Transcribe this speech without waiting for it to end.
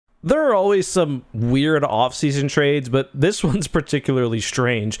There are always some weird offseason trades, but this one's particularly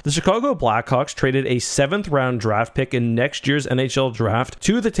strange. The Chicago Blackhawks traded a 7th-round draft pick in next year's NHL draft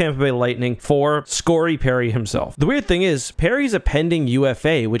to the Tampa Bay Lightning for Corey Perry himself. The weird thing is, Perry's a pending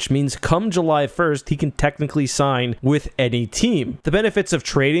UFA, which means come July 1st, he can technically sign with any team. The benefits of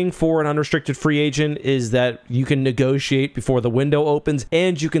trading for an unrestricted free agent is that you can negotiate before the window opens,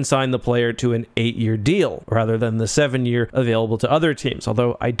 and you can sign the player to an 8-year deal, rather than the 7-year available to other teams,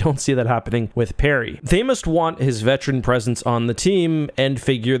 although I don't see that happening with Perry. They must want his veteran presence on the team and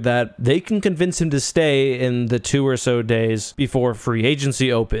figure that they can convince him to stay in the 2 or so days before free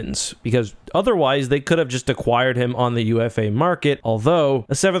agency opens, because otherwise they could have just acquired him on the UFA market, although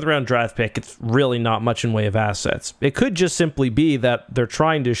a 7th-round draft pick, it's really not much in way of assets. It could just simply be that they're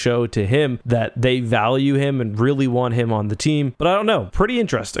trying to show to him that they value him and really want him on the team, but I don't know, pretty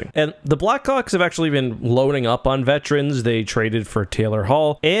interesting. And the Blackhawks have actually been loading up on veterans. They traded for Taylor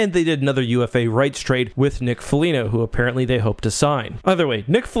Hall, and they did another UFA rights trade with Nick Foligno, who apparently they hope to sign. Either way,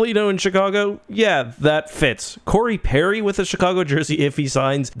 Nick Foligno in Chicago, yeah, that fits. Corey Perry with a Chicago jersey, if he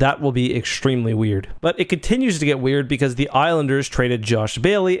signs, that will be extremely weird. But it continues to get weird because the Islanders traded Josh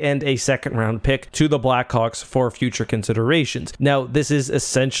Bailey and a 2nd-round pick to the Blackhawks for future considerations. Now, this is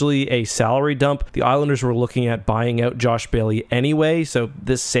essentially a salary dump. The Islanders were looking at buying out Josh Bailey anyway, so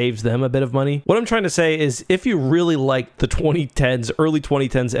this saves them a bit of money. What I'm trying to say is, if you really like the 2010s, early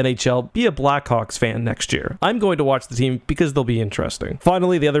 2010s NHL, be a Blackhawks fan next year. I'm going to watch the team because they'll be interesting.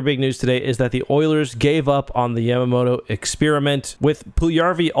 Finally, the other big news today is that the Oilers gave up on the Yamamoto experiment, with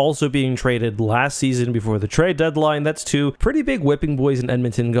Puljujarvi also being traded last season before the trade deadline. That's 2 pretty big whipping boys in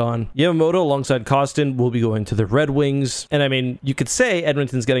Edmonton gone. Yamamoto alongside Kostin will be going to the Red Wings, and I mean, you could say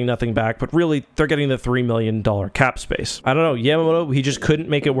Edmonton's getting nothing back, but really, they're getting the $3 million cap space. I don't know, Yamamoto, he just couldn't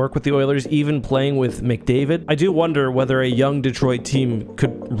make it work with the Oilers, even playing with McDavid. I do wonder whether a young Detroit team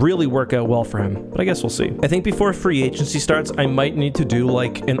could really work out well for him, but I guess we'll see. I think before free agency starts, I might need to do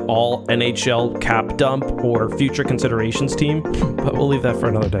like an all NHL cap dump or future considerations team, but we'll leave that for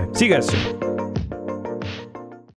another day. See you guys soon.